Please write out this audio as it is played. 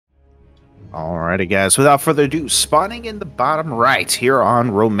Alrighty, guys. Without further ado, spawning in the bottom right here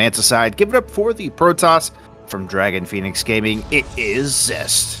on Romanticide. Give it up for the Protoss from Dragon Phoenix Gaming. It is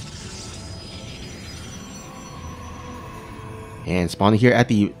ZEST. And spawning here at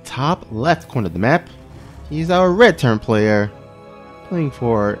the top left corner of the map, he's our red turn player. Playing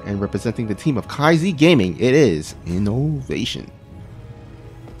for and representing the team of KaiZ Gaming, it is Innovation.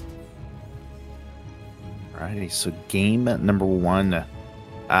 Alrighty, so game number one.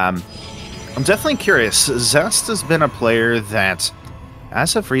 I'm definitely curious. ZEST has been a player that,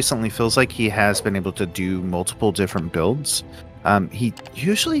 as of recently, feels like he has been able to do multiple different builds. He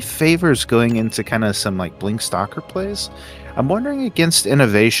usually favors going into kind of some like Blink Stalker plays. I'm wondering against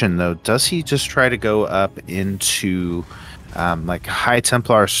Innovation, though, does he just try to go up into like High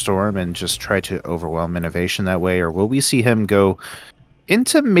Templar Storm and just try to overwhelm Innovation that way? Or will we see him go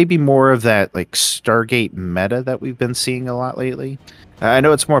into maybe more of that like Stargate meta that we've been seeing a lot lately? I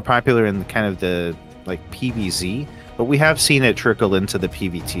know it's more popular in kind of the like PvZ, but we have seen it trickle into the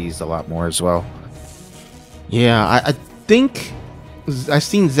PvTs a lot more as well. Yeah, I think I've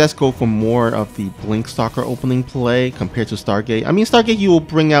seen ZEST go for more of the Blink Stalker opening play compared to Stargate. I mean, Stargate you will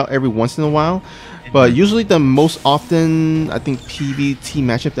bring out every once in a while, but usually the most often, I think, PvT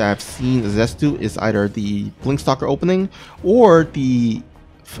matchup that I've seen ZEST do is either the Blink Stalker opening or the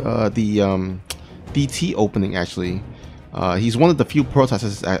DT opening, actually. He's one of the few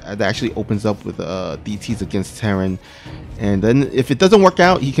Protosses that actually opens up with DTs against Terran, and then if it doesn't work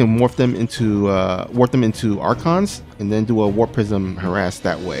out, he can warp them into Archons, and then do a Warp Prism harass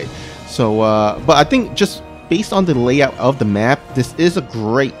that way. So, but I think just based on the layout of the map, this is a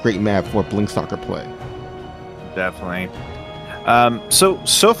great map for Blink Stalker play. Definitely.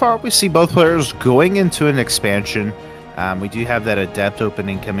 So far we see both players going into an expansion. We do have that Adept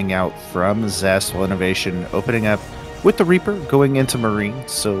opening coming out from ZEST, while Innovation opening up with the Reaper going into Marine,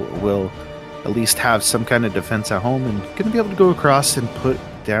 so we'll at least have some kind of defense at home and going to be able to go across and put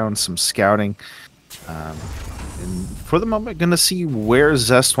down some scouting. And for the moment, going to see where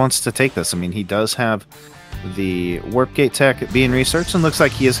ZEST wants to take this. I mean, he does have the Warp Gate tech being researched, and looks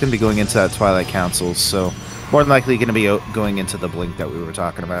like he is going to be going into that Twilight Council, so more than likely going to be going into the Blink that we were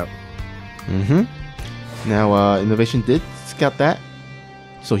talking about. Now, Innovation did scout that,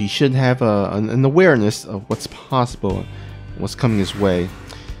 so he should have an awareness of what's possible, what's coming his way.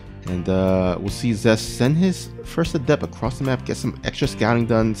 And we'll see ZEST send his first Adept across the map, get some extra scouting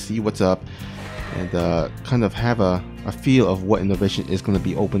done, see what's up, and kind of have a feel of what Innovation is going to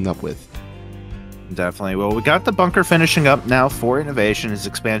be opened up with. Definitely. Well, we got the bunker finishing up now for Innovation, his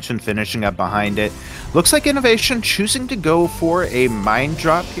expansion finishing up behind it. Looks like Innovation choosing to go for a mine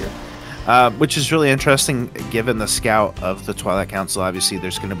drop here. Which is really interesting given the scout of the Twilight Council. Obviously,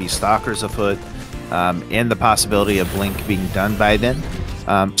 there's going to be stalkers afoot and the possibility of Blink being done by then.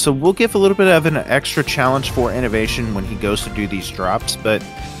 So we'll give a little bit of an extra challenge for Innovation when he goes to do these drops. But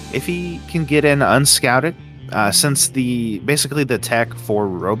if he can get in unscouted, since basically the tech for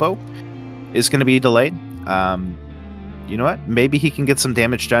Robo is going to be delayed, you know what? Maybe he can get some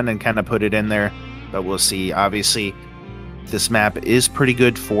damage done and kind of put it in there. But we'll see. Obviously, this map is pretty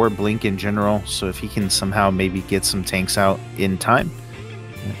good for Blink in general, so if he can somehow maybe get some tanks out in time,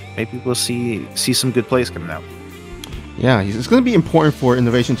 maybe we'll see some good plays coming out. Yeah, it's going to be important for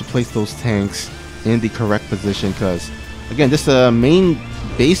Innovation to place those tanks in the correct position, because again, this main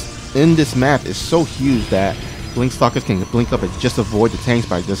base in this map is so huge that Blink Stalkers can blink up and just avoid the tanks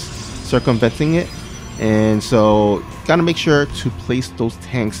by just circumventing it. And so gotta make sure to place those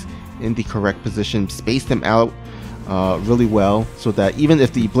tanks in the correct position, space them out really well, so that even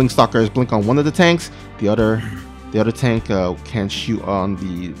if the Blink Stalkers blink on one of the tanks, the other tank can shoot on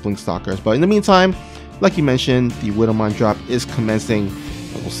the Blink Stalkers. But in the meantime, like you mentioned, the Widow Mine drop is commencing.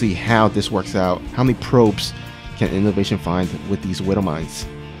 We'll see how this works out. How many probes can Innovation find with these Widow Mines?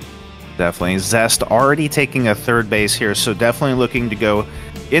 Definitely. ZEST already taking a third base here, so definitely looking to go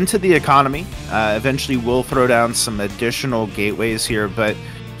into the economy. Eventually we'll throw down some additional gateways here, but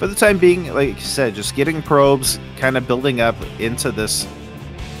for the time being, like you said, just getting probes, kind of building up into this,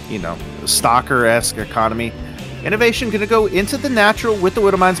 you know, stalker-esque economy. Innovation going to go into the natural with the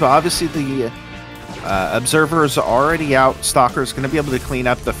Widow Mines, but obviously the observers are already out. Stalker's going to be able to clean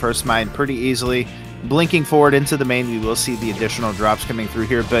up the first mine pretty easily. Blinking forward into the main, we will see the additional drops coming through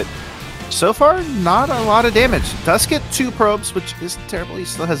here, but so far, not a lot of damage. Does get 2 probes, which isn't terrible. He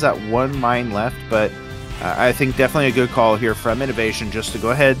still has that 1 mine left, but I think definitely a good call here from Innovation just to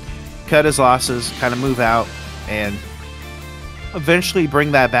go ahead, cut his losses, kind of move out, and eventually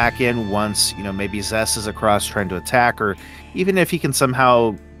bring that back in once, you know, maybe ZEST is across trying to attack, or even if he can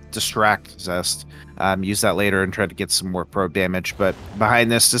somehow distract Zest. Use that later and try to get some more probe damage. But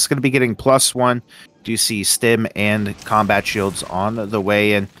behind this is going to be getting +1. Do you see stim and combat shields on the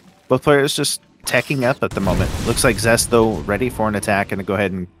way, and both players just teching up at the moment. Looks like Zest, though, ready for an attack and to go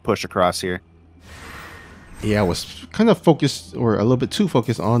ahead and push across here. Yeah, I was kind of focused, or a little bit too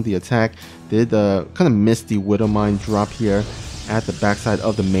focused on the attack. Did kind of miss the Widow Mine drop here at the backside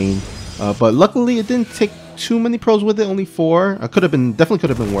of the main. But luckily, it didn't take too many probes with it, only 4. Definitely could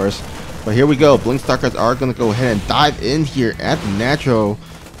have been worse. But here we go. Blink Stalkers are going to go ahead and dive in here at the natural.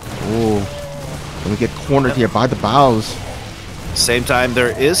 Oh, going to get cornered here by the bows. Same time,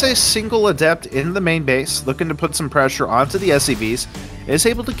 there is a single adept in the main base looking to put some pressure onto the SCVs. Is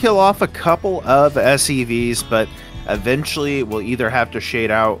able to kill off a couple of SCVs, but eventually will either have to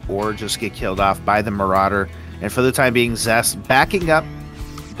shade out or just get killed off by the Marauder. And for the time being, Zest backing up.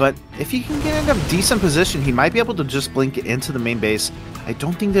 But if he can get in a decent position, he might be able to just blink into the main base. I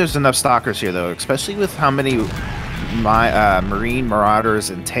don't think there's enough Stalkers here, though, especially with how many Marine Marauders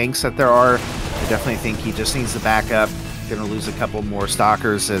and tanks that there are. I definitely think he just needs to back up. Going to lose a couple more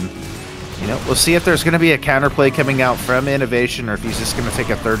Stalkers, and you know, we'll see if there's going to be a counterplay coming out from Innovation, or if he's just going to take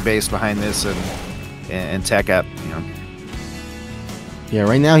a third base behind this and tech up. You know. Yeah,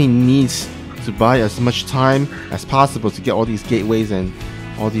 right now he needs to buy as much time as possible to get all these gateways and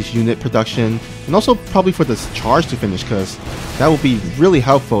all these unit production, and also probably for this charge to finish, because that will be really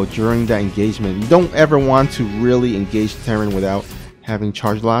helpful during that engagement. You don't ever want to really engage Terran without having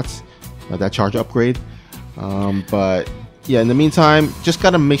charge lots, that charge upgrade. But yeah, in the meantime, just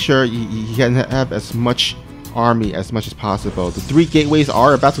gotta make sure he can have as much army as much as possible. The 3 gateways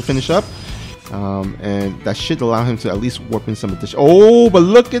are about to finish up, and that should allow him to at least warp in some addition. Oh, but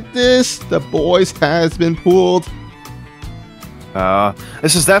look at this! The boys has been pulled.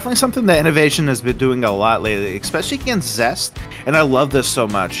 This is definitely something that Innovation has been doing a lot lately, especially against Zest, and I love this so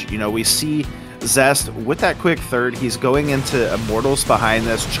much. You know, we see Zest with that quick third. He's going into Immortals behind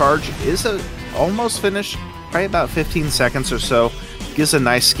this. Charge is almost finished, probably about 15 seconds or so. Gives a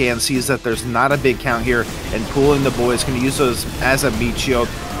nice scan, sees that there's not a big count here, and pulling the boys, going to use those as a meat shield.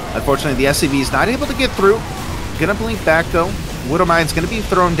 Unfortunately, the SCV is not able to get through. Gonna blink back though. Widow Mine's gonna be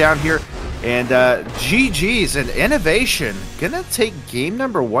thrown down here, and GG's and Innovation gonna take game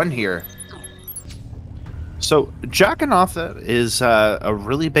number 1 here. So Jaganatha is a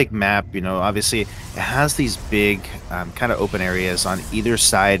really big map. You know, obviously it has these big kind of open areas on either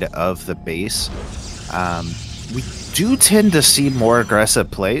side of the base. We do tend to see more aggressive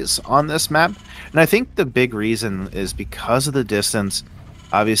plays on this map, and I think the big reason is because of the distance.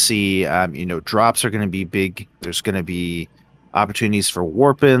 Obviously, you know, drops are going to be big. There's going to be opportunities for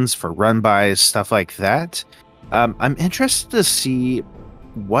warp-ins, for run-bys, stuff like that. I'm interested to see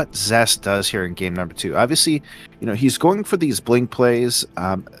what Zest does here in game number 2. Obviously, you know, he's going for these blink plays.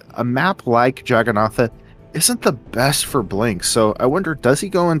 A map like Jaganatha isn't the best for blink, so I wonder, does he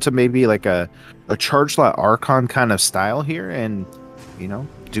go into maybe like a charge lot Archon kind of style here? And, you know,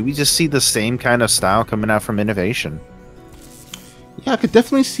 do we just see the same kind of style coming out from Innovation? Yeah, I could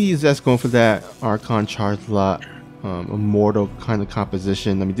definitely see Zest going for that Archon charge lot, Immortal kind of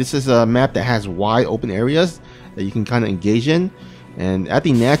composition. I mean, this is a map that has wide open areas that you can kind of engage in. And at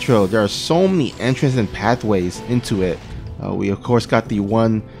the natural, there are so many entrances and pathways into it. We of course got the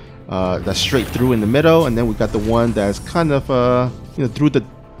one that's straight through in the middle, and then we got the one that's kind of you know, through the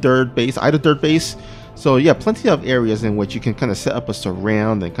third base, either third base. So yeah, plenty of areas in which you can kind of set up a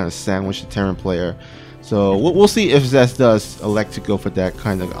surround and kind of sandwich the Terran player. So we'll see if Zest does elect to go for that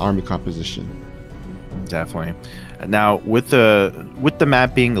kind of army composition. Definitely. Now with the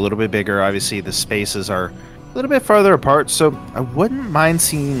map being a little bit bigger, obviously the spaces are a little bit farther apart, so I wouldn't mind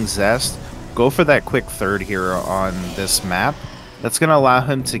seeing Zest go for that quick third here on this map. That's going to allow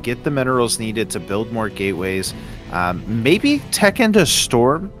him to get the minerals needed to build more gateways, maybe tech into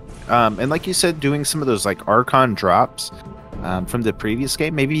Storm, and like you said, doing some of those like Archon drops from the previous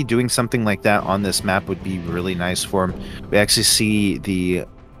game. Maybe doing something like that on this map would be really nice for him. We actually see the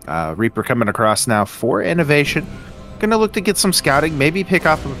Reaper coming across now for Innovation. Going to look to get some scouting, maybe pick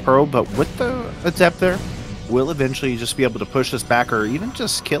off a probe, but with the Adept there, will eventually just be able to push this back or even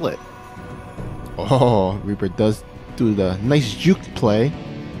just kill it. Oh, Reaper does do the nice juke play.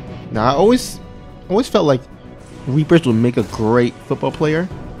 Now, I always felt like Reapers would make a great football player.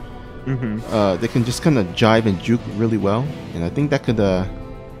 They can just kind of jive and juke really well, and I think that could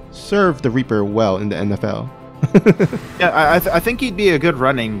serve the Reaper well in the NFL. Yeah, I think he'd be a good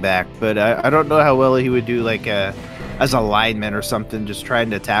running back, but I don't know how well he would do like as a lineman or something, just trying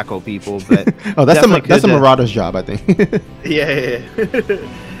to tackle people. But oh, that's a Marauder's job, I think. Yeah.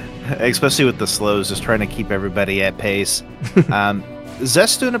 Especially with the slows, just trying to keep everybody at pace.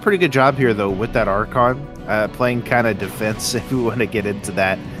 Zest doing a pretty good job here, though, with that Archon, playing kind of defense, if we want to get into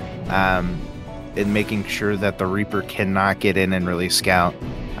that, and making sure that the Reaper cannot get in and really scout.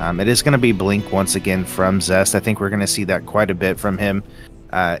 It is going to be Blink once again from Zest. I think we're going to see that quite a bit from him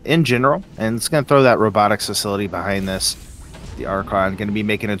in general, and it's going to throw that robotics facility behind this. The Archon going to be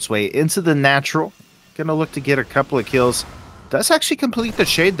making its way into the natural, going to look to get a couple of kills. Does actually complete the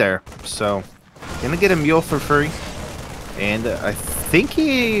shade there, so going to get a mule for free. And I think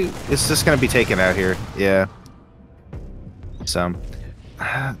he is just going to be taken out here. Yeah. So,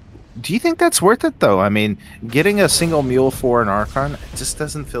 do you think that's worth it, though? I mean, getting a single mule for an Archon, it just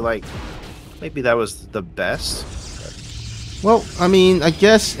doesn't feel like maybe that was the best. Well, I mean, I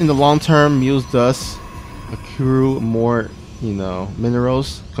guess in the long term, mules does accrue more, you know,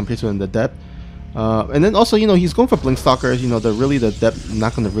 minerals compared to in the depth. And then also, you know, he's going for Blink Stalkers. You know, the depth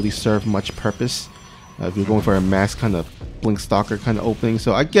not going to really serve much purpose if you're going for a max kind of Blink Stalker kind of opening.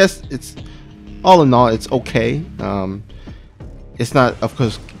 So I guess it's all in all, it's okay. It's not, of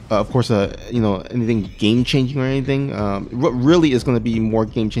course, you know, anything game changing or anything. What really is going to be more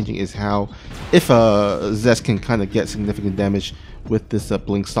game changing is how if Zest can kind of get significant damage with this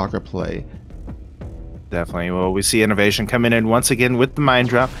Blink Stalker play. Definitely. Well, we see Innovation coming in once again with the Mind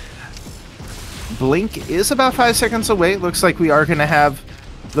Drop. Blink is about 5 seconds away. Looks like we are going to have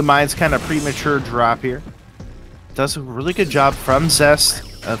the Mind's kind of premature drop here. Does a really good job from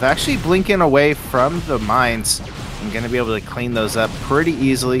Zest of actually blinking away from the Mines. I'm going to be able to clean those up pretty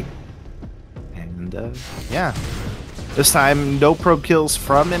easily. And yeah, this time no probe kills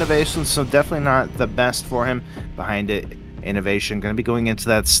from Innovation, so definitely not the best for him. Behind it, Innovation going to be going into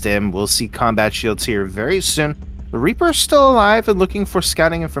that stim. We'll see combat shields here very soon. The Reaper is still alive and looking for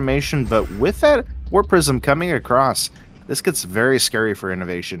scouting information, but with that Warp Prism coming across, this gets very scary for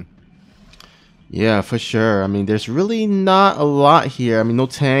Innovation. Yeah, for sure. I mean, there's really not a lot here. I mean, no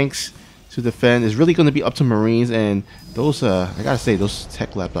tanks to defend. It's really going to be up to Marines, and those, I gotta say, those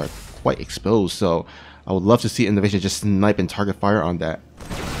tech labs are quite exposed, so I would love to see Innovation just snipe and target fire on that.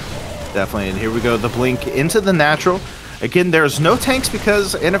 Definitely, and here we go, the Blink into the natural. Again, there's no tanks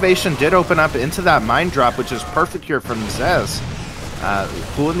because Innovation did open up into that Mind Drop, which is perfect here from Zez.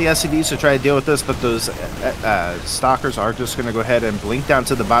 Pulling the SCVs to try to deal with this, but those Stalkers are just going to go ahead and blink down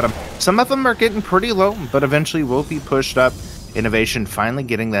to the bottom. Some of them are getting pretty low, but eventually will be pushed up. Innovation finally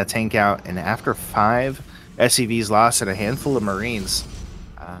getting that tank out, and after 5 SCVs lost and a handful of Marines,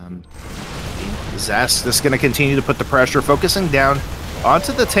 Zest is going to continue to put the pressure, focusing down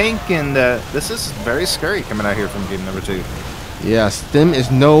onto the tank, and this is very scary coming out here from game number 2. Yeah, stim is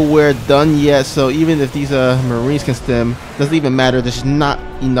nowhere done yet, so even if these Marines can stim, doesn't even matter. There's not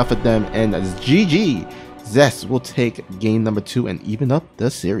enough of them, and it's GG. Zest will take game number 2 and even up the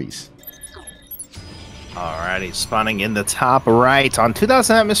series. Alrighty, spawning in the top right on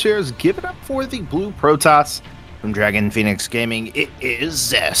 2000 atmospheres. Give it up for the blue Protoss from Dragon Phoenix Gaming. It is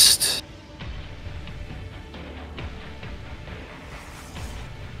Zest.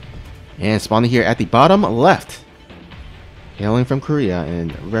 And spawning here at the bottom left, hailing from Korea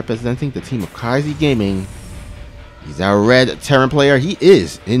and representing the team of Kaizi Gaming, he's our red Terran player. He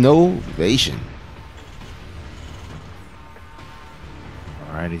is Innovation.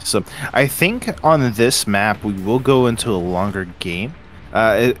 Alrighty, so I think on this map we will go into a longer game.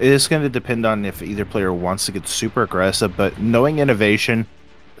 It is going to depend on if either player wants to get super aggressive, but knowing Innovation,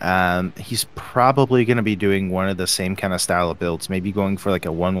 he's probably going to be doing one of the same kind of style of builds, maybe going for like a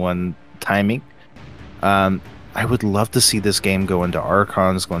 1-1 timing. I would love to see this game go into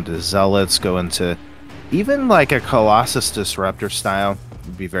Archons, go into Zealots, go into even like a Colossus Disruptor style.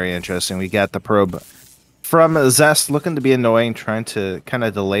 Would be very interesting. We got the probe from Zest looking to be annoying, trying to kind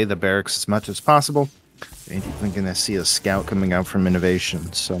of delay the barracks as much as possible. And you're going to see a scout coming out from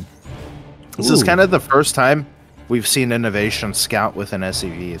Innovation. So this is kind of the first time we've seen Innovation scout with an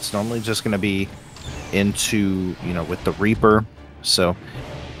SCV. It's normally just going to be into, you know, with the Reaper. So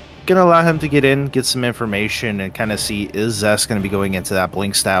gonna allow him to get in, get some information, and kind of see, is Zest going to be going into that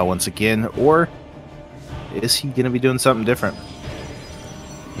Blink style once again, or is he going to be doing something different?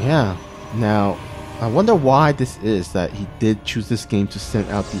 Yeah. Now, I wonder why this is that he did choose this game to send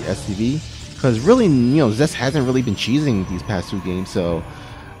out the SCV, because really, you know, Zest hasn't really been cheesing these past 2 games, so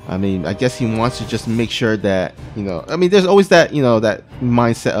I mean, I guess he wants to just make sure that, you know, I mean, there's always that, you know, that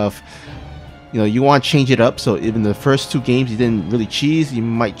mindset of, you know, you want to change it up. So even the first 2 games you didn't really cheese, you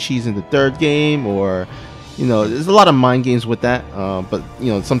might cheese in the 3rd game, or, you know, there's a lot of mind games with that. But,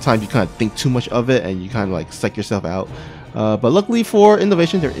 you know, sometimes you kind of think too much of it and you kind of like psych yourself out. But luckily for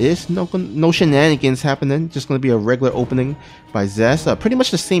Innovation, there is no shenanigans happening. Just going to be a regular opening by Zest. Pretty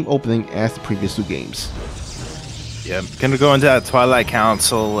much the same opening as the previous 2 games. Yeah, gonna go into that Twilight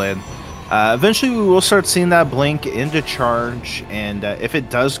Council, and eventually we will start seeing that blink into charge. And if it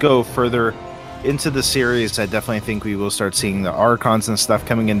does go further into the series, I definitely think we will start seeing the Archons and stuff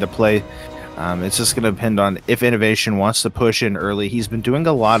coming into play. It's just going to depend on if Innovation wants to push in early. He's been doing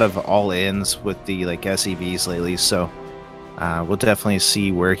a lot of all-ins with the like SEVs lately, so we'll definitely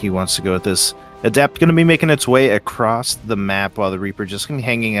see where he wants to go with this. Adept going to be making its way across the map while the Reaper just going to be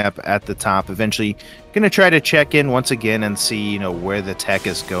hanging up at the top. Eventually going to try to check in once again and see, you know, where the tech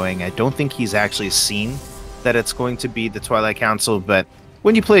is going. I don't think he's actually seen that it's going to be the Twilight Council, but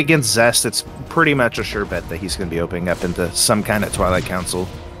when you play against ZEST, it's pretty much a sure bet that he's going to be opening up into some kind of Twilight Council.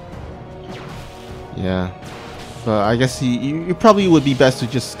 Yeah, but I guess you probably would be best to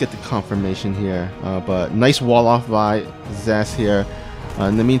just get the confirmation here. But nice wall off by ZEST here.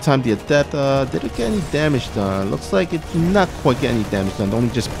 In the meantime, the Adept didn't get any damage done. Looks like it did not quite get any damage done. Only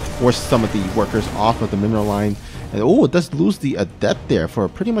just forced some of the workers off of the mineral line. And oh, it does lose the Adept there for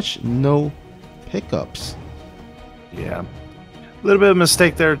pretty much no pickups. Yeah, a little bit of a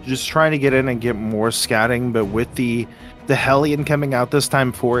mistake there, just trying to get in and get more scouting. But with the Hellion coming out this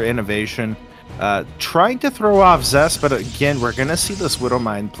time for Innovation, trying to throw off ZEST, but again, we're going to see this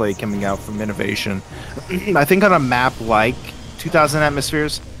Widowmine play coming out from Innovation. I think on a map like 2000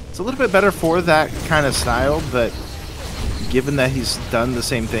 Atmospheres, it's a little bit better for that kind of style, but given that he's done the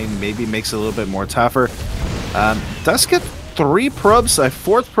same thing, maybe makes it a little bit more tougher. Does get 3 probes, a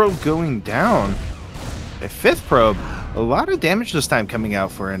 4th probe going down, a 5th probe. A lot of damage this time coming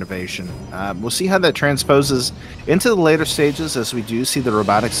out for Innovation. We'll see how that transposes into the later stages, as we do see the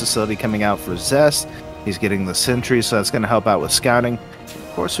robotics facility coming out for ZEST. He's getting the sentry, so that's going to help out with scouting.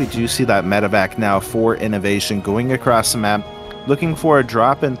 Of course, we do see that medevac now for Innovation going across the map, looking for a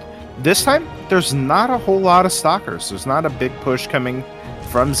drop. And this time, there's not a whole lot of stalkers. There's not a big push coming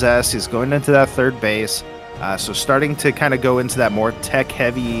from ZEST. He's going into that 3rd base. So starting to kind of go into that more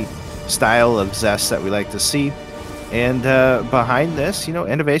tech-heavy style of ZEST that we like to see. And behind this, you know,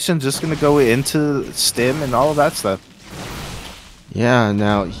 Innovation's just going to go into STIM and all of that stuff. Yeah,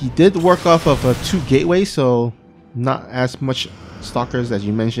 now he did work off of 2 gateways, so not as much stalkers as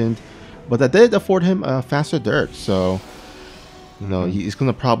you mentioned. But that did afford him faster dirt, so, you know, he's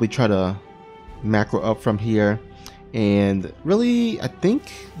going to probably try to macro up from here. And really, I think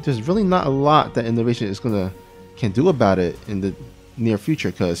there's really not a lot that Innovation can do about it in the near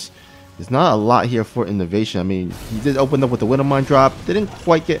future, because there's not a lot here for Innovation. I mean, he did open up with the Widowmine drop, didn't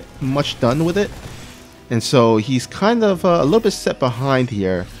quite get much done with it, and so he's kind of a little bit set behind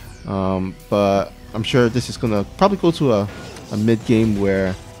here. But I'm sure this is gonna probably go to a mid game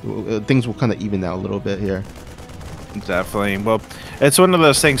where things will kind of even out a little bit here. Definitely. Well, it's one of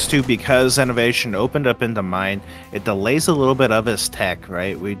those things too, because Innovation opened up into mine, it delays a little bit of his tech,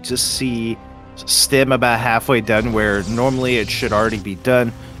 right? We just see STIM about halfway done, where normally it should already be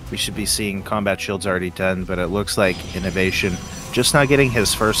done. We should be seeing combat shields already done, but it looks like Innovation just not getting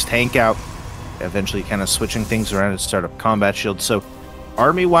his first tank out, eventually kind of switching things around to start up combat shields. So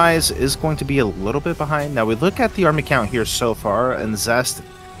army-wise is going to be a little bit behind. Now we look at the army count here so far, and ZEST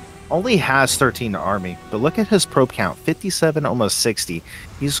only has 13 army, but look at his probe count, 57, almost 60.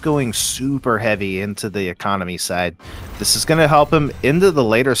 He's going super heavy into the economy side. This is going to help him into the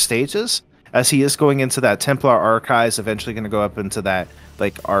later stages, as he is going into that Templar Archives, eventually going to go up into that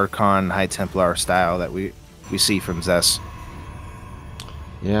like Archon High Templar style that we see from ZEST.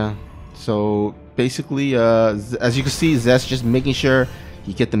 Yeah, so basically, as you can see, ZEST just making sure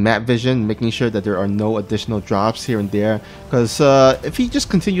you get the map vision, making sure that there are no additional drops here and there. Because if he just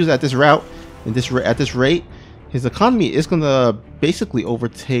continues at this route, at this rate, his economy is going to basically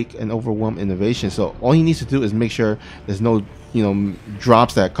overtake and overwhelm Innovation. So all he needs to do is make sure there's no, you know,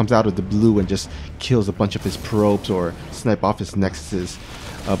 drops that comes out of the blue and just kills a bunch of his probes or snipe off his nexuses.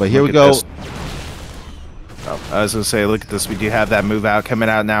 But here we go. Oh, I was going to say, look at this. We do have that move out coming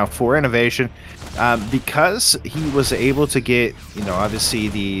out now for Innovation. Because he was able to get, you know,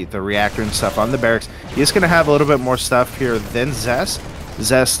 obviously the reactor and stuff on the barracks, he's going to have a little bit more stuff here than ZEST.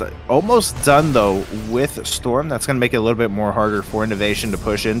 ZEST almost done, though, with Storm. That's going to make it a little bit more harder for Innovation to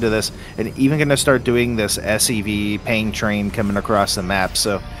push into this, and even going to start doing this SEV paying train coming across the map.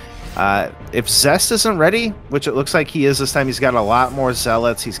 So if ZEST isn't ready, which it looks like he is this time, he's got a lot more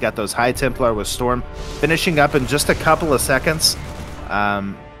Zealots. He's got those High Templar with Storm finishing up in just a couple of seconds.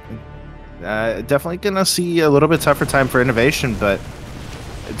 Definitely going to see a little bit tougher time for Innovation, but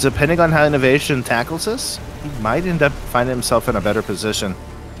depending on how Innovation tackles this, he might end up finding himself in a better position.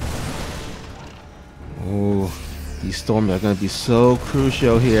 Oh, these storms are going to be so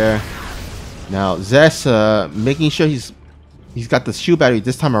crucial here. Now, ZEST making sure he's got the shield battery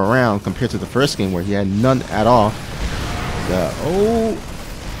this time around compared to the first game where he had none at all. Oh,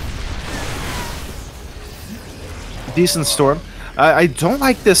 Decent storm. I don't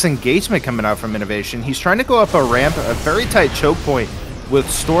like this engagement coming out from Innovation. He's trying to go up a ramp, a very tight choke point with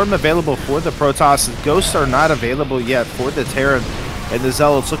Storm available for the Protoss. Ghosts are not available yet for the Terran. And the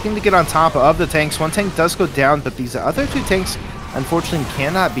Zealots looking to get on top of the tanks. One tank does go down, but these other two tanks unfortunately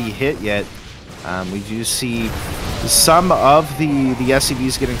cannot be hit yet. We do see some of the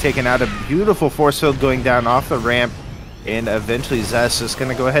SCVs getting taken out. A beautiful force field going down off the ramp. And eventually ZEST is going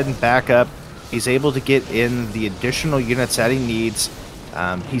to go ahead and back up. He's able to get in the additional units that he needs.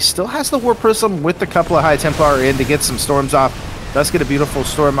 He still has the War Prism with a couple of High Templar in to get some storms off. Does get a beautiful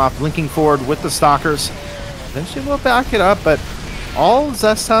storm off, linking forward with the Stalkers. Eventually we'll back it up, but all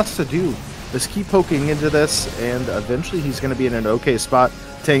ZEST has to do is keep poking into this, and eventually he's going to be in an okay spot.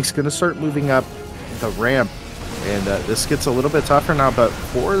 Tank's going to start moving up the ramp, and this gets a little bit tougher now, but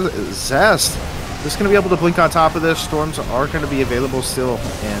for ZEST, just going to be able to blink on top of this. Storms are going to be available still,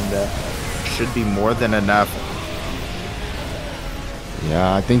 and should be more than enough.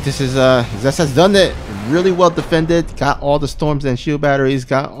 Yeah, I think this is ZEST has done it. Really well defended. Got all the storms and shield batteries.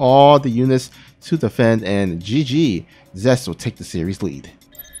 Got all the units to defend, and GG. ZEST will take the series lead.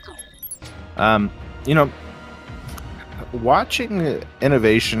 You know, watching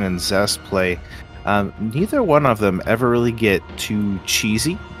Innovation and ZEST play, neither one of them ever really get too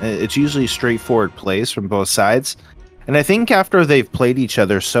cheesy. It's usually straightforward plays from both sides. And I think after they've played each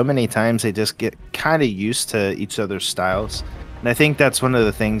other so many times, they just get kind of used to each other's styles. And I think that's one of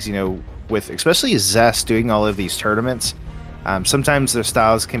the things, you know, with especially ZEST doing all of these tournaments, sometimes their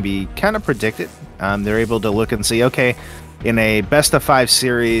styles can be kind of predicted. They're able to look and see, okay, in a best of 5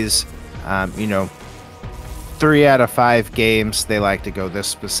 series, you know, 3 out of 5 games, they like to go this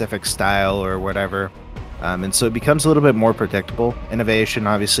specific style or whatever. And so it becomes a little bit more predictable. Innovation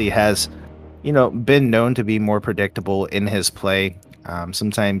obviously has, you know, been known to be more predictable in his play.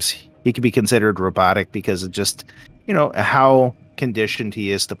 Sometimes he can be considered robotic because of just, you know, how conditioned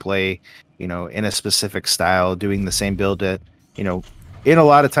he is to play, you know, in a specific style, doing the same build that, you know, in a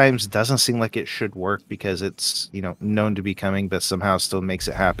lot of times doesn't seem like it should work because it's, you know, known to be coming, but somehow still makes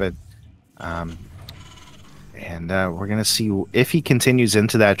it happen. And we're going to see if he continues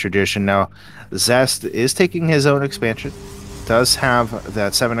into that tradition. Now, ZEST is taking his own expansion, does have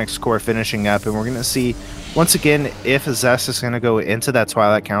that 7X core finishing up, and we're going to see, once again, if ZEST is going to go into that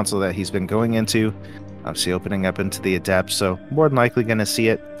Twilight Council that he's been going into, obviously opening up into the Adept, so more than likely going to see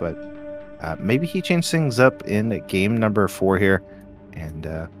it, but maybe he changed things up in game number 4 here, and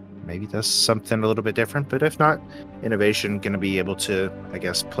maybe does something a little bit different, but if not, Innovation going to be able to, I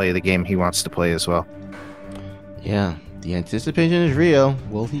guess, play the game he wants to play as well. Yeah, the anticipation is real.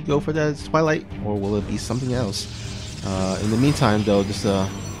 Will he go for that Twilight, or will it be something else? In the meantime, though, this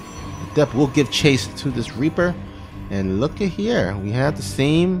Adept will give chase to this Reaper, and look at here, we have the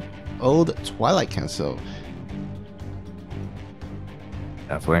same old Twilight Council.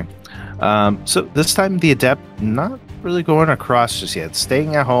 Definitely. So this time the Adept not really going across just yet,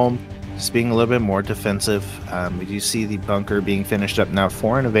 staying at home, just being a little bit more defensive. We do see the bunker being finished up now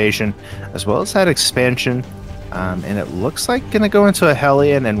for Innovation, as well as that expansion. And it looks like going to go into a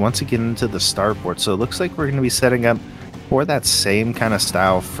Hellion and once again into the starport. So it looks like we're going to be setting up for that same kind of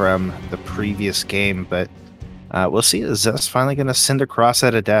style from the previous game. But we'll see. Is ZEST finally going to send across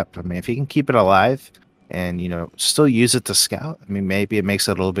that Adept? I mean, if he can keep it alive and, you know, still use it to scout, I mean, maybe it makes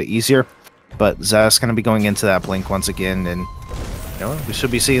it a little bit easier. But ZEST going to be going into that blink once again. And, you know, we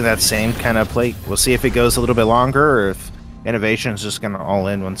should be seeing that same kind of play. We'll see if it goes a little bit longer or if Innovation is just going to all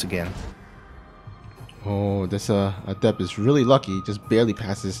in once again. Oh, this Adept is really lucky. He just barely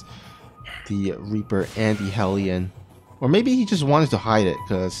passes the Reaper and the Hellion. Or maybe he just wanted to hide it,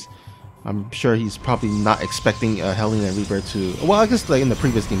 because I'm sure he's probably not expecting a Hellion and Reaper to... Well, I guess like in the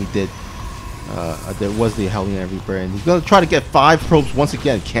previous game he did. There was the Hellion and Reaper, and he's going to try to get 5 probes once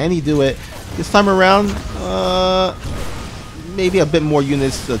again. Can he do it? This time around, maybe a bit more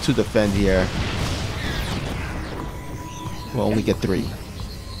units to defend here. We'll only get 3.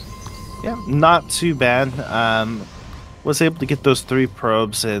 Yeah, not too bad. Was able to get those 3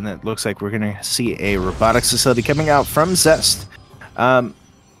 probes, and it looks like we're going to see a robotics facility coming out from ZEST. You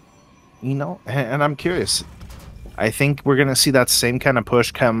know, and I'm curious. I think we're going to see that same kind of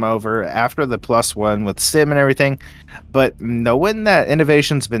push come over after the +1 with Sim and everything. But knowing that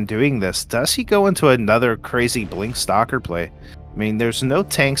Innovation's been doing this, does he go into another crazy Blink Stalker play? I mean, there's no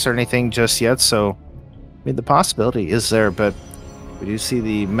tanks or anything just yet, so I mean, the possibility is there, but we do see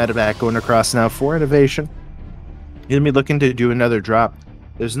the medevac going across now for Innovation. He's going to be looking to do another drop.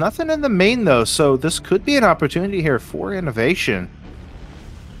 There's nothing in the main, though, so this could be an opportunity here for Innovation.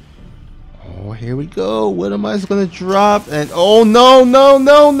 Oh, Oh, here we go. What am I going to drop? And oh, no, no,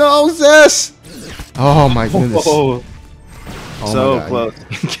 no, no, ZEST! Oh, my goodness. Oh, so close.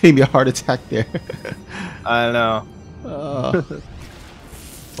 Gave me a heart attack there. I know. Oh,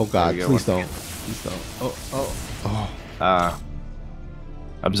 God. Please don't. Please don't.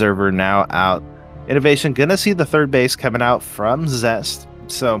 Observer now out. Innovation gonna see the third base coming out from ZEST.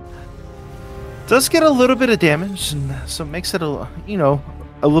 So does get a little bit of damage, and so makes it a little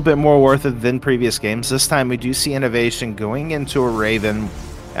bit more worth it than previous games. This time we do see Innovation going into a Raven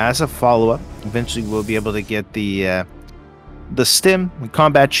as a follow-up. Eventually we'll be able to get the stim,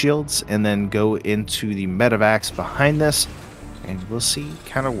 combat shields, and then go into the medevacs behind this. And we'll see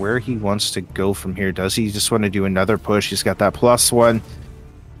kind of where he wants to go from here. Does he just want to do another push? He's got that +1.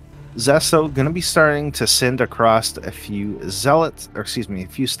 ZEST going to be starting to send across a few zealots, or excuse me, a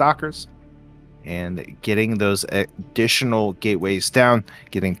few stalkers, and getting those additional gateways down,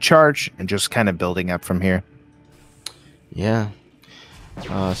 getting charged, and just kind of building up from here. Yeah.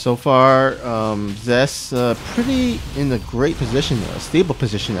 So far, ZEST pretty in a great position, a stable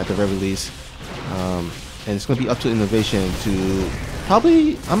position at the very least. And it's going to be up to Innovation to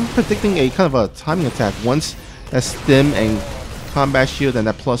probably, I'm predicting a kind of a timing attack once that stim and combat shield and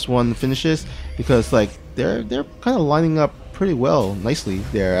that +1 finishes, because like they're kind of lining up pretty well, nicely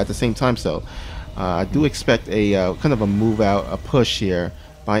there at the same time. So I do expect a kind of a move out, a push here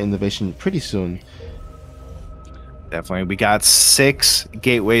by Innovation pretty soon. Definitely. We got 6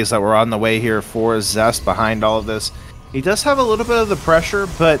 gateways that were on the way here for ZEST behind all of this. He does have a little bit of the pressure,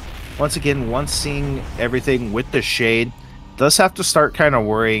 but once again, once seeing everything with the shade, does have to start kind of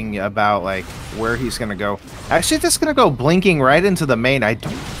worrying about like where he's going to go. Actually, just going to go blinking right into the main. I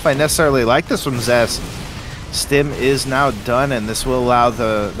don't know if I necessarily like this from ZEST. Stim is now done, and this will allow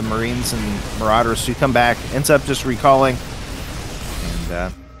the Marines and Marauders to come back. Ends up just recalling. And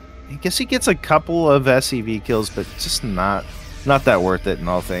I guess he gets a couple of SEV kills, but just not that worth it in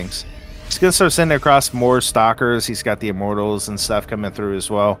all things. He's going to start sending across more stalkers. He's got the Immortals and stuff coming through as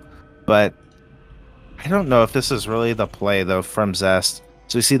well. But I don't know if this is really the play, though, from ZEST.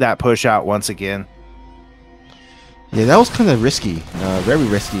 So we see that push out once again. Yeah, that was kind of risky. Very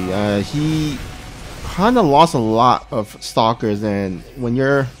risky. He kind of lost a lot of stalkers, and when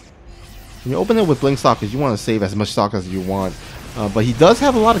you're opening it with blink stalkers, you want to save as much stalkers as you want. But he does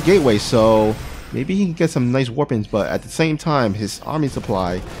have a lot of gateways, so maybe he can get some nice warpings. But at the same time, his army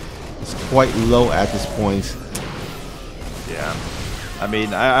supply is quite low at this point. Yeah. I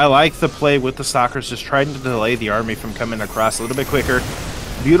mean, I like the play with the stalkers, just trying to delay the army from coming across a little bit quicker.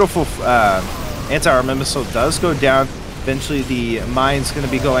 Beautiful anti-armament missile does go down. Eventually, the mine's going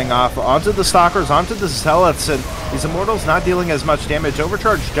to be going off onto the stalkers, onto the zealots, and these Immortals not dealing as much damage.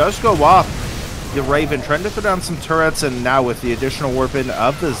 Overcharge does go off. The Raven trying to throw down some turrets, and now with the additional warping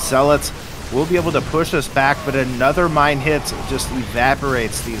of the zealots, we'll be able to push us back, but another mine hit just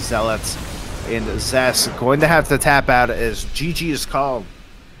evaporates these zealots. And ZEST going to have to tap out as GG is called.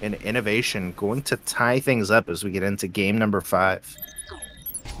 And Innovation going to tie things up as we get into game number 5.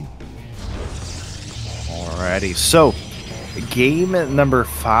 Alrighty, so game number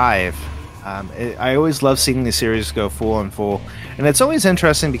 5. I always love seeing the series go full on full, and it's always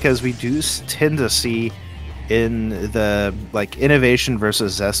interesting because we do tend to see in the Innovation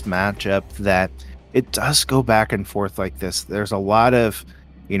versus ZEST matchup that it does go back and forth like this. There's a lot of,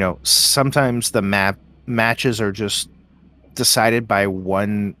 sometimes the matches are just decided by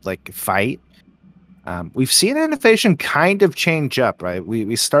one fight. We've seen Innovation kind of change up, right?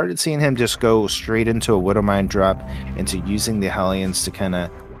 We started seeing him just go straight into a Widow Mine drop, into using the Hellions to kind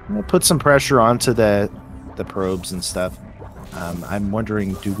of put some pressure onto the probes and stuff. I'm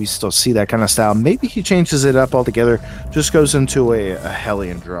wondering, do we still see that kind of style? Maybe he changes it up altogether, just goes into a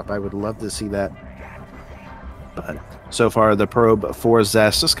Hellion drop. I would love to see that. But so far, the probe for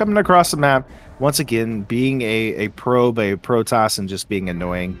ZEST just coming across the map, once again, being a probe, a Protoss, and just being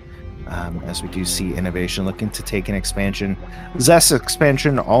annoying. As we do see Innovation looking to take an expansion. ZEST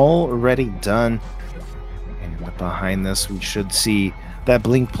expansion already done. And behind this, we should see that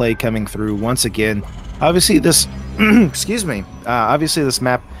blink play coming through once again. Obviously, this excuse me. Obviously, this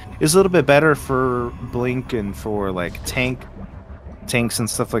map is a little bit better for blink and for tanks and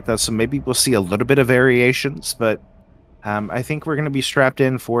stuff like that. So maybe we'll see a little bit of variations, but I think we're going to be strapped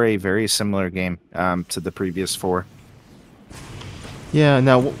in for a very similar game to the previous 4. Yeah.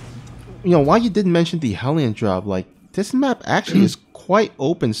 Now, why you didn't mention the Hellion drop? This map actually is quite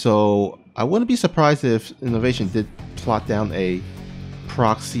open, so I wouldn't be surprised if Innovation did plot down a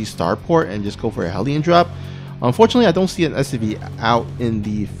proxy starport and just go for a Hellion drop. Unfortunately, I don't see an SCV out in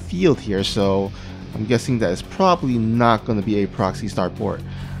the field here, so I'm guessing that it's probably not going to be a proxy starport.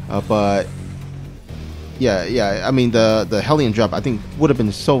 But Yeah. I mean, the Hellion drop I think would have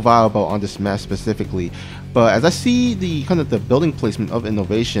been so valuable on this map specifically. But as I see the kind of the building placement of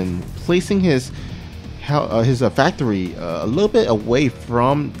Innovation, placing his factory a little bit away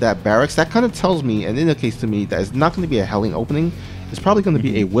from that barracks, that kind of tells me and indicates to me that it's not going to be a Hellion opening. It's probably going to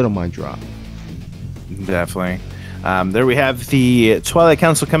be a Widow Mine drop. Definitely. There we have the Twilight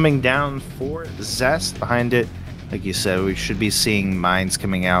Council coming down for ZEST. Behind it, like you said, we should be seeing mines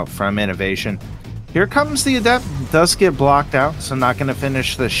coming out from Innovation. Here comes the Adept. Does get blocked out, so not going to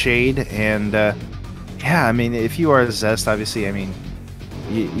finish the Shade. And yeah, I mean, if you are ZEST, obviously, I mean,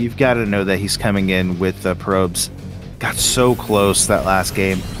 you've got to know that he's coming in with the probes. Got so close that last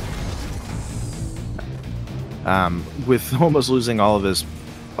game. With almost losing all of his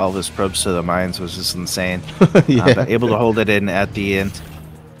probes to the mines was just insane. Yeah. But able to hold it in at the end.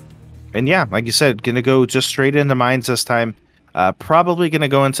 And yeah, like you said, gonna go just straight into mines this time. Probably gonna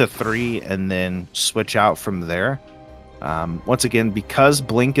go into 3 and then switch out from there. Once again, because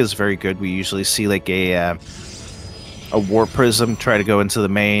Blink is very good, we usually see like a warp prism try to go into the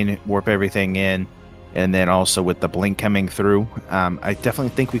main, warp everything in, and then also with the Blink coming through. I definitely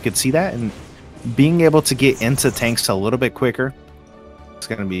think we could see that, and being able to get into tanks a little bit quicker, it's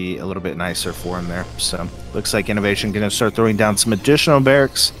going to be a little bit nicer for him there. So looks like Innovation going to start throwing down some additional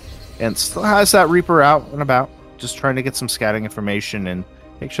barracks, and still has that Reaper out and about, just trying to get some scouting information and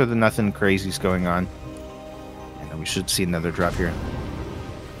make sure that nothing crazy is going on. And we should see another drop here.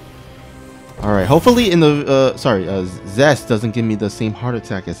 All right, hopefully in the ZEST doesn't give me the same heart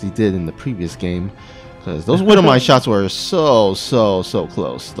attack as he did in the previous game, because those Widow Mine shots were so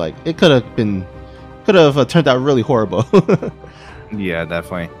close. Like, it could have turned out really horrible. Yeah,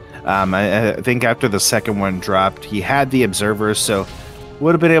 definitely. I think after the second one dropped, he had the observers, so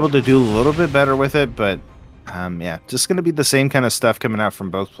would have been able to do a little bit better with it. But yeah, just going to be the same kind of stuff coming out from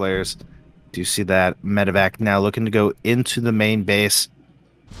both players. Do you see that medevac now looking to go into the main base?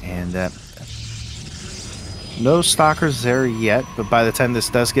 And no stalkers there yet, but by the time this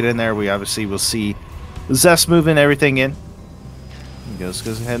does get in there, we obviously will see ZEST moving everything in. He goes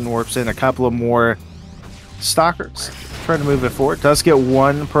ahead and warps in a couple of more stalkers, trying to move it forward. Does get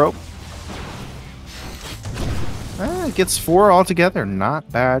one probe. It gets 4 altogether. Not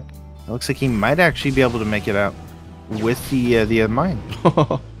bad. It looks like he might actually be able to make it out with the mine.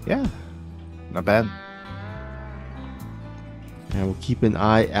 Yeah, not bad. And we'll keep an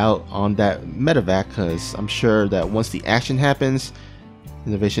eye out on that medevac, because I'm sure that once the action happens,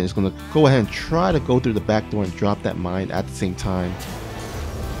 Innovation is going to go ahead and try to go through the back door and drop that mine at the same time.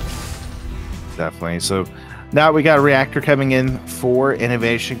 Definitely. So now we got a reactor coming in for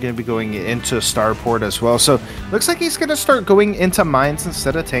Innovation, going to be going into Starport as well. So looks like he's going to start going into mines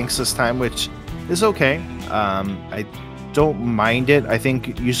instead of tanks this time, which is okay. I don't mind it. I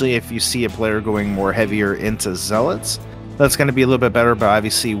think usually if you see a player going more heavier into Zealots, that's going to be a little bit better. But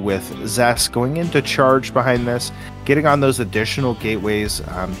obviously with ZEST going into charge behind this, getting on those additional gateways,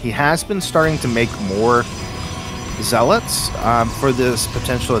 he has been starting to make more Zealots for this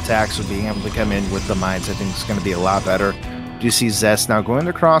potential attack. So being able to come in with the mines, I think it's going to be a lot better. Do you see ZEST now going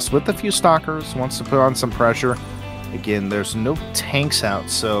across with a few stalkers, wants to put on some pressure. Again, there's no tanks out,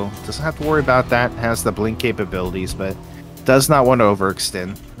 so doesn't have to worry about that. Has the blink capabilities, but does not want to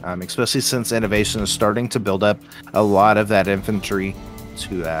overextend, especially since Innovation is starting to build up a lot of that infantry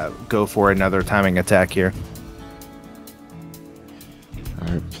to go for another timing attack here.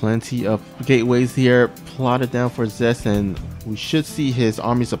 Alright, plenty of gateways here plotted down for ZEST, and we should see his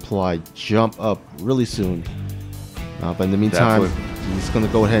army supply jump up really soon. But in the meantime, he's going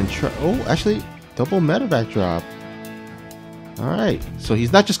to go ahead and try. Oh, actually, double medevac drop. Alright, so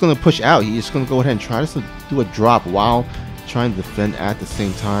he's not just going to push out, he's just going to go ahead and try to do a drop while trying to defend at the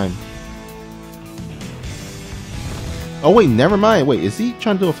same time. Oh wait, never mind. Wait, is he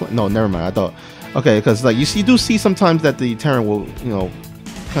trying to do a flank? No, never mind. I thought, okay, because like you do see sometimes that the Terran will,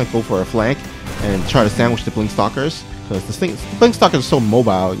 kind of go for a flank and try to sandwich the blink stalkers, because the blink stalkers are so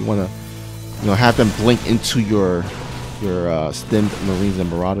mobile. You want to, have them blink into your stemmed Marines and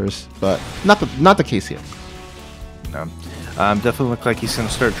Marauders, but not the case here. No. Definitely look like he's going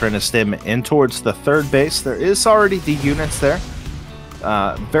to start trying to stem in towards the third base. There is already the units there.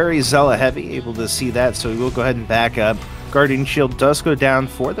 Very Zealot heavy, able to see that, so we will go ahead and back up. Guardian Shield does go down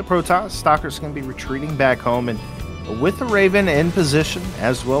for the Protoss. Stalker's going to be retreating back home, and with the Raven in position,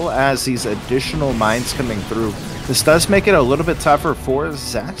 as well as these additional mines coming through, this does make it a little bit tougher for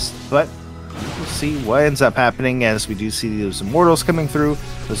ZEST, but we'll see what ends up happening as we do see those Immortals coming through,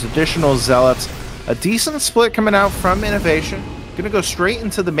 those additional Zealots. A decent split coming out from Innovation. Going to go straight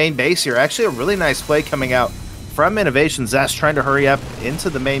into the main base here. Actually, a really nice play coming out from Innovation. ZEST trying to hurry up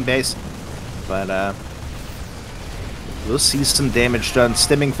into the main base. But We'll see some damage done.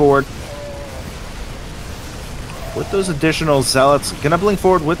 Stimming forward with those additional zealots. Gonna blink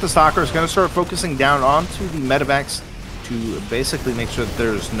forward with the stalkers. Gonna start focusing down onto the medevacs to basically make sure that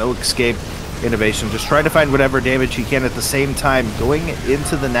there's no escape. Innovation just try to find whatever damage he can at the same time. Going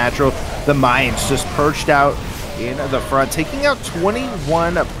into the natural, the mines just perched out in the front, taking out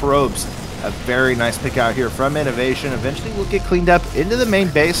 21 probes. A very nice pick out here from Innovation. Eventually will get cleaned up into the main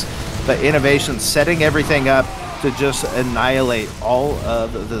base, but Innovation setting everything up to just annihilate all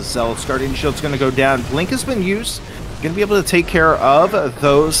of the zealots. Guardian Shield's going to go down. Blink has been used. Going to be able to take care of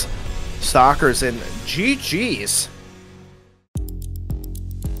those stalkers, and GG's.